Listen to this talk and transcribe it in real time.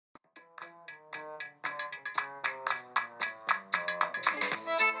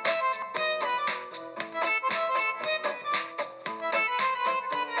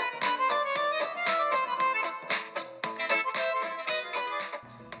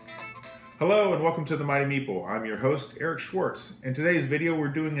Hello and welcome to the Mighty Meeple. I'm your host, Eric Schwartz. In today's video, we're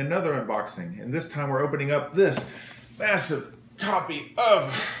doing another unboxing, and this time we're opening up this massive copy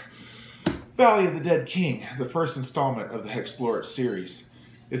of Valley of the Dead King, the first installment of the HEXplore It series.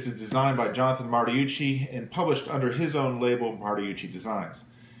 This is designed by Jonathan Mariucci and published under his own label, Mariucci Designs.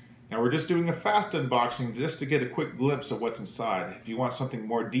 Now we're just doing a fast unboxing just to get a quick glimpse of what's inside. If you want something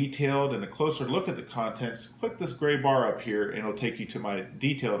more detailed and a closer look at the contents, click this gray bar up here and it'll take you to my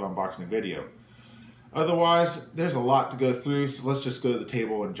detailed unboxing video. Otherwise, there's a lot to go through, so let's just go to the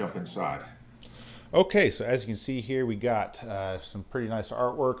table and jump inside. Okay, so as you can see here, we got some pretty nice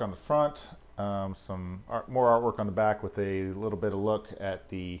artwork on the front, more artwork on the back with a little bit of look at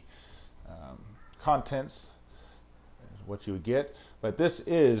the contents, what you would get. But this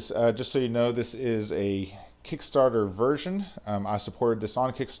is, just so you know, this is a Kickstarter version. I supported this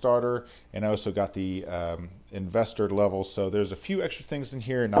on Kickstarter, and I also got the investor level, so there's a few extra things in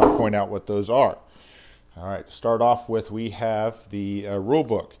here, and I'll point out what those are. All right, to start off with, we have the rule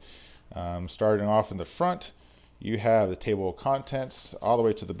book. Starting off in the front, you have the table of contents all the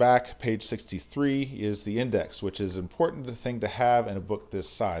way to the back. Page 63 is the index, which is an important thing to have in a book this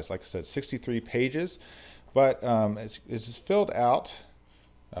size. Like I said, 63 pages, but it's filled out,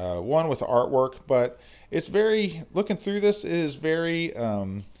 one with artwork, but it's very, looking through this, it is very,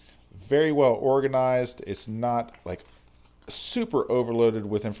 very well organized. It's not like super overloaded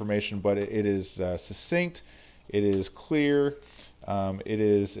with information, but it is succinct, it is clear, it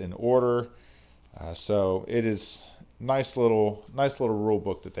is in order, so it is nice little rule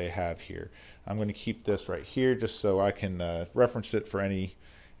book that they have here. I'm going to keep this right here just so I can reference it for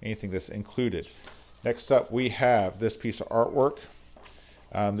anything that's included. Next up, we have this piece of artwork.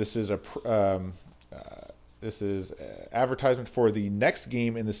 This is advertisement for the next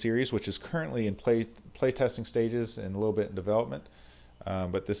game in the series, which is currently in play testing stages and a little bit in development.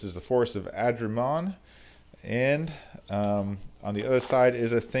 But this is the Forest of Adramon, and on the other side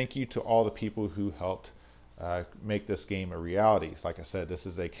is a thank you to all the people who helped make this game a reality. Like I said, this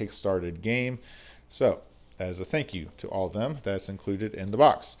is a Kickstarted game, so as a thank you to all of them, that's included in the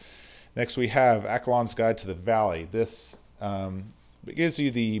box. Next, we have Accolon's Guide to the Valley. This it gives you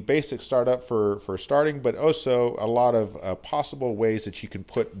the basic startup for starting, but also a lot of possible ways that you can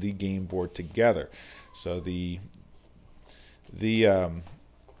put the game board together. So the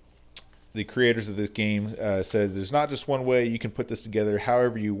creators of this game said there's not just one way you can put this together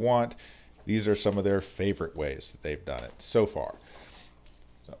however you want. These are some of their favorite ways that they've done it so far.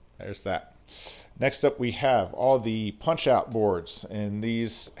 So there's that. Next up, we have all the punch out boards, and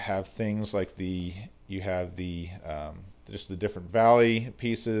these have things like you have the just the different valley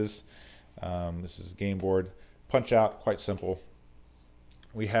pieces. This is a game board. Punch out, quite simple.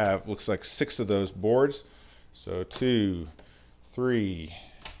 We have, looks like 6 of those boards. So 2, 3,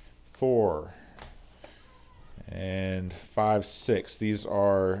 4, and 5, 6. These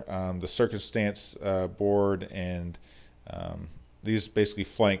are the circumstance board, and these basically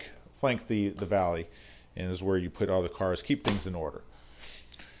flank the valley, and is where you put all the cars, keep things in order.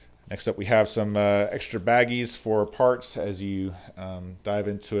 Next up, we have some extra baggies for parts as you dive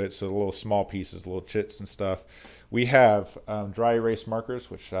into it, so little small pieces, little chits and stuff. We have dry erase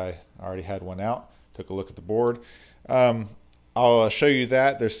markers, which I already had one out, took a look at the board. I'll show you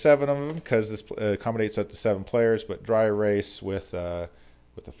that. There's 7 of them because this accommodates up to 7 players, but dry erase with a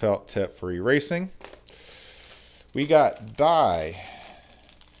felt tip for erasing. We got die.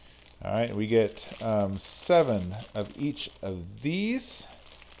 All right, we get 7 of each of these.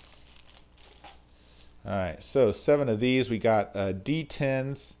 All right, so 7 of these. We got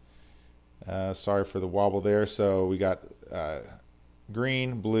D10s. Sorry for the wobble there. So we got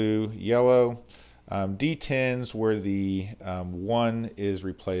green, blue, yellow. D10s where the 1 is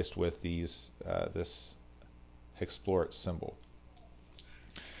replaced with these this HEXplore It symbol.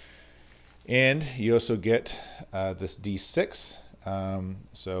 And you also get this D6.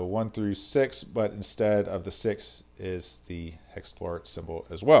 So 1 through 6, but instead of the 6 is the HEXplore It symbol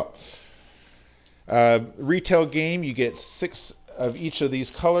as well. Retail game, you get 6 of each of these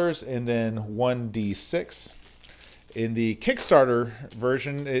colors and then 1 D6. In the Kickstarter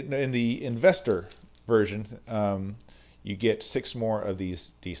version, in the investor version, you get 6 more of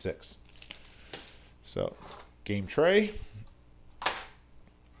these D6. So, game tray.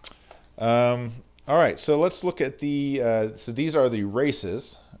 All right, so let's look at the, so these are the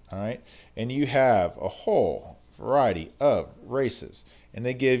races, all right, and you have a whole variety of races, and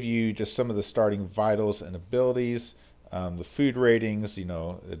they give you just some of the starting vitals and abilities, the food ratings, you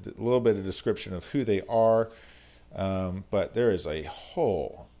know, a little bit of description of who they are, but there is a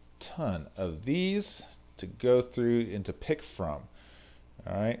whole ton of these to go through and to pick from.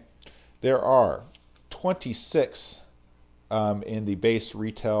 All right, There are 26 in the base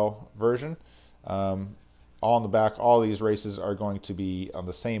retail version. All on the back. All these races are going to be on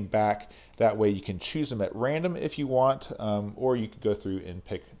the same back. That way you can choose them at random if you want, or you could go through and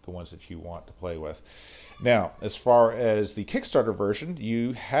pick the ones that you want to play with. Now, as far as the Kickstarter version,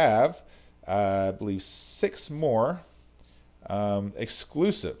 you have, I believe, 6 more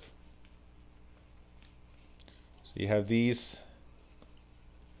exclusive. So you have these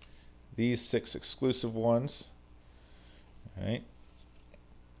 6 exclusive ones. All right.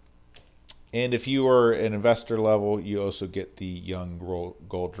 And if you are an investor level, you also get the Young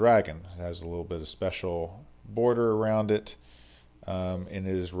Gold Dragon. It has a little bit of special border around it, and it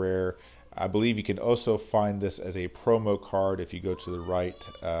is rare. I believe you can also find this as a promo card if you go to the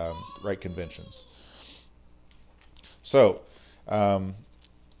right conventions. So,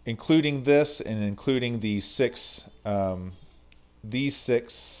 including this and including these six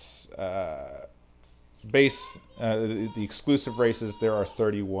the exclusive races, there are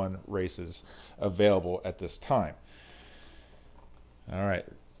 31 races available at this time. All right,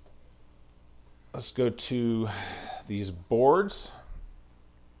 let's go to these boards.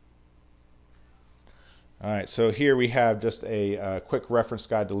 All right, so here we have just a quick reference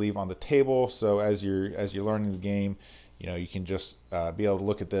guide to leave on the table. So as you're learning the game, you can just be able to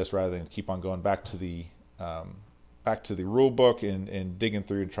look at this rather than keep on going back to the rule book and digging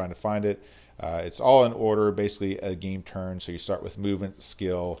through and trying to find it. It's all in order, basically a game turn. So you start with movement,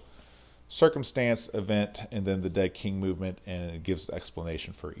 skill, circumstance, event, and then the Dead King movement, and it gives an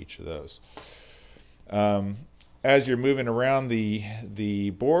explanation for each of those. As you're moving around the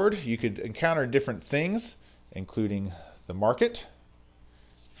board, you could encounter different things, including the market,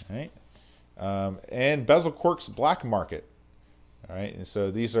 right? And Bezel Quirk's black market. All right, and so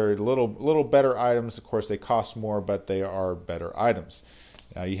these are little better items. Of course, they cost more, but they are better items.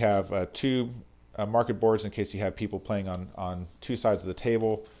 Now you have 2 market boards in case you have people playing on 2 sides of the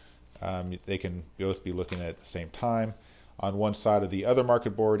table. They can both be looking at the same time. On one side of the other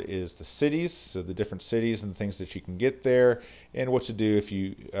market board is the cities, so the different cities and the things that you can get there, and what to do if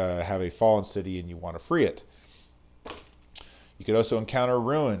you have a fallen city and you want to free it. You could also encounter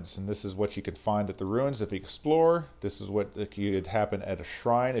ruins, and this is what you could find at the ruins if you explore. This is what could happen at a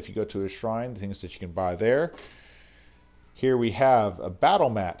shrine if you go to a shrine, the things that you can buy there. Here we have a battle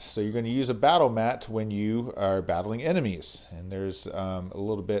mat. So you're going to use a battle mat when you are battling enemies. And there's a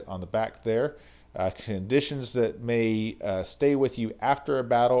little bit on the back there. Conditions that may stay with you after a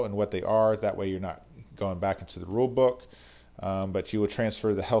battle and what they are. That way you're not going back into the rule book. But you will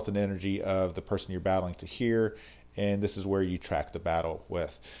transfer the health and energy of the person you're battling to here. And this is where you track the battle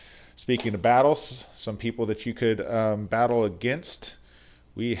with. Speaking of battles, some people that you could battle against.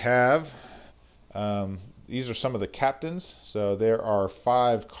 We have... these are some of the captains. So there are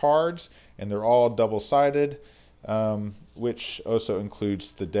 5 cards, and they're all double-sided, which also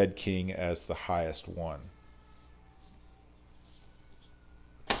includes the Dead King as the highest one.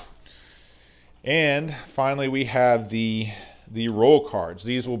 And finally, we have the roll cards.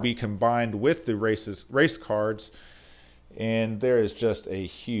 These will be combined with the race cards, and there is just a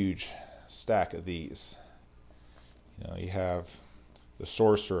huge stack of these. You have the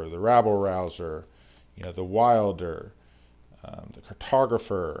Sorcerer, the Rabble-Rouser, the Wilder, the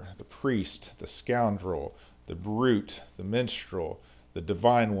Cartographer, the Priest, the Scoundrel, the Brute, the Minstrel, the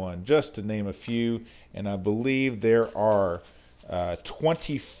Divine One, just to name a few. And I believe there are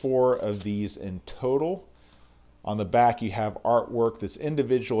 24 of these in total. On the back you have artwork that's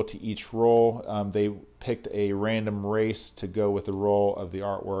individual to each role. They picked a random race to go with the role of the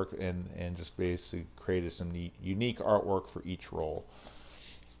artwork and just basically created some unique artwork for each role.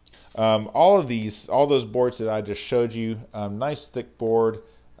 All those boards that I just showed you, nice thick board.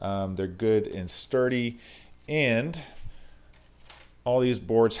 They're good and sturdy, and all these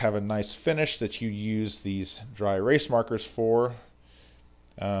boards have a nice finish that you use these dry erase markers for,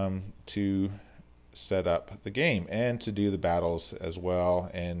 to set up the game and to do the battles as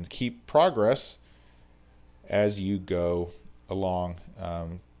well and keep progress as you go along.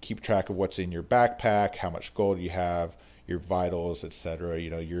 Keep track of what's in your backpack, how much gold you have, your vitals, etc.,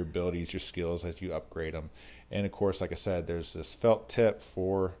 your abilities, your skills as you upgrade them. And of course, like I said, there's this felt tip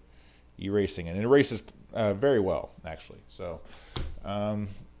for erasing, and it erases very well, actually. So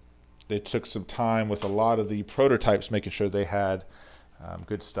they took some time with a lot of the prototypes, making sure they had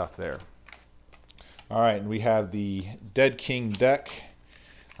good stuff there. All right, and we have the Dead King deck.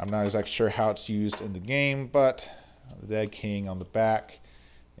 I'm not exactly sure how it's used in the game, but the Dead King on the back,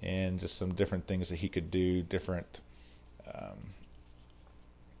 and just some different things that he could do, different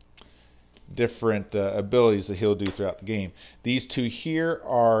different abilities that he'll do throughout the game. These two here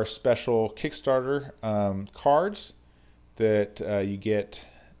are special Kickstarter cards that you get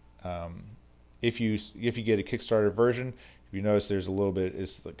if you get a Kickstarter version. If you notice, there's a little bit,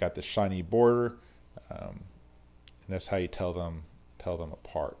 it's got the shiny border, and that's how you tell them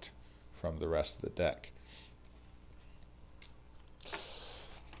apart from the rest of the deck.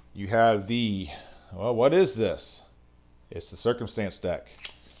 You have the, well, what is this? It's the Circumstance deck.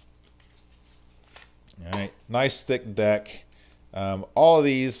 All right, nice thick deck. All of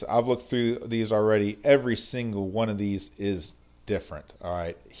these, I've looked through these already. Every single one of these is different. All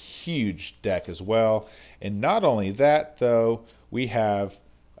right, huge deck as well. And not only that, though, we have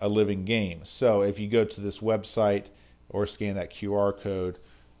a living game. So if you go to this website or scan that QR code,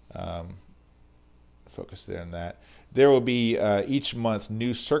 focus there on that, there will be each month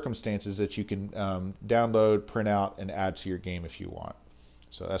new circumstances that you can download, print out, and add to your game if you want.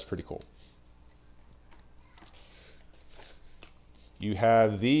 So that's pretty cool. You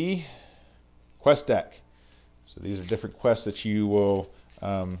have the quest deck. So these are different quests that you will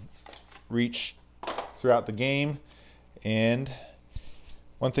reach throughout the game. And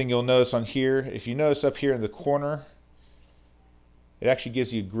one thing you'll notice on here, if you notice up here in the corner, it actually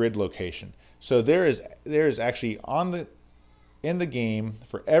gives you a grid location. So there is actually in the game,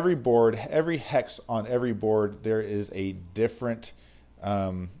 for every board, every hex on every board, there is a different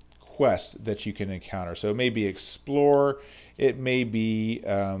quest that you can encounter. So it may be explore, it may be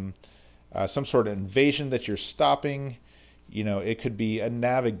some sort of invasion that you're stopping. You know, it could be a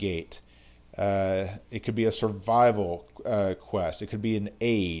navigate. It could be a survival quest. It could be an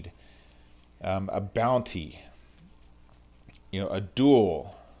aid, a bounty. You know, a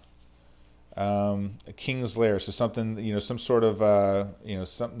duel. A king's lair, so something, you know, some sort of you know,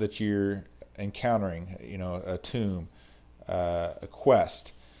 something that you're encountering, you know, a tomb, a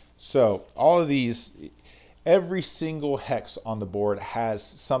quest. So all of these, every single hex on the board has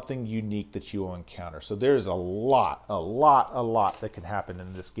something unique that you will encounter. So there's a lot that can happen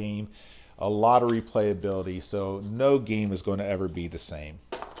in this game, a lot of replayability. So no game is going to ever be the same.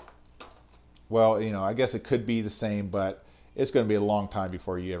 Well, you know, I guess it could be the same, but it's going to be a long time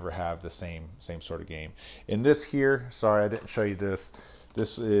before you ever have the same sort of game. In this here, sorry I didn't show you this.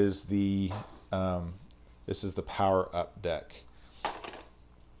 This is the power up deck.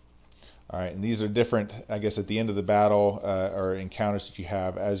 All right, and these are different, I guess, at the end of the battle or encounters that you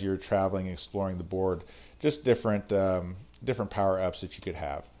have as you're traveling and exploring the board. Just different power ups that you could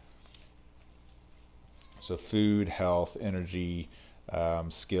have. So food, health, energy,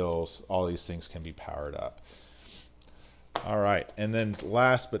 skills, all these things can be powered up. All right, and then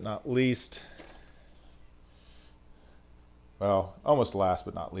last but not least, well, almost last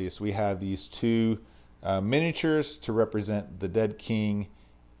but not least, we have these two miniatures to represent the Dead King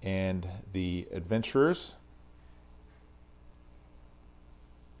and the adventurers.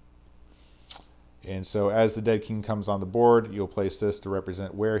 And so as the Dead King comes on the board, you'll place this to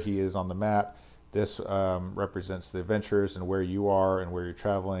represent where he is on the map. This represents the adventurers and where you are and where you're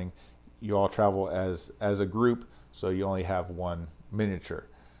traveling. You all travel as a group, so you only have one miniature.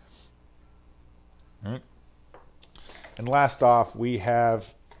 All right. And last off, we have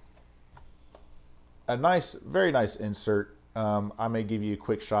a nice, very nice insert. I may give you a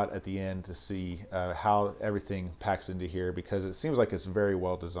quick shot at the end to see how everything packs into here, because it seems like it's very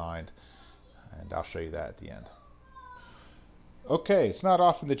well designed, and I'll show you that at the end. Okay, it's not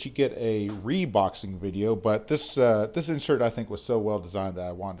often that you get a reboxing video, but this this insert I think was so well designed that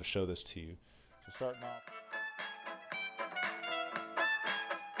I wanted to show this to you. So starting off.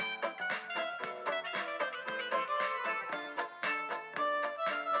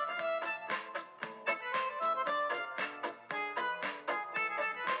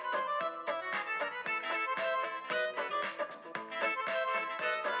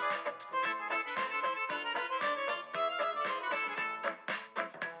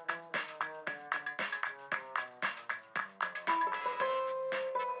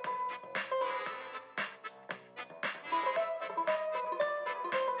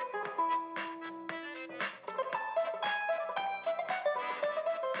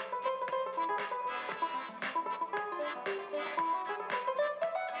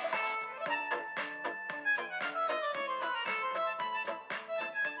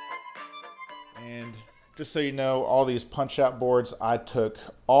 And just so you know, all these punch out boards, I took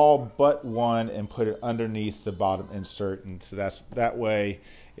all but one and put it underneath the bottom insert, and so that way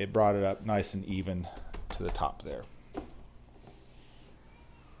it brought it up nice and even to the top there.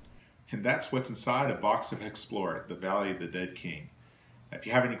 And that's what's inside a box of HEXplore It, the Valley of the Dead King. If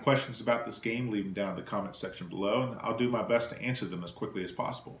you have any questions about this game, leave them down in the comment section below, and I'll do my best to answer them as quickly as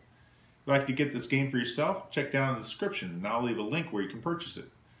possible. you'd like to get this game for yourself, check down in the description and I'll leave a link where you can purchase it.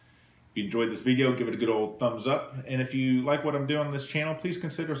 If you enjoyed this video, give it a good old thumbs up. And if you like what I'm doing on this channel, please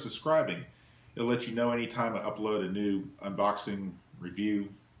consider subscribing. It'll let you know anytime I upload a new unboxing, review,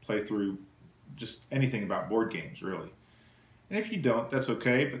 playthrough, just anything about board games, really. And if you don't, that's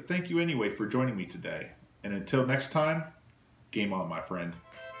okay, but thank you anyway for joining me today. And until next time, game on, my friend.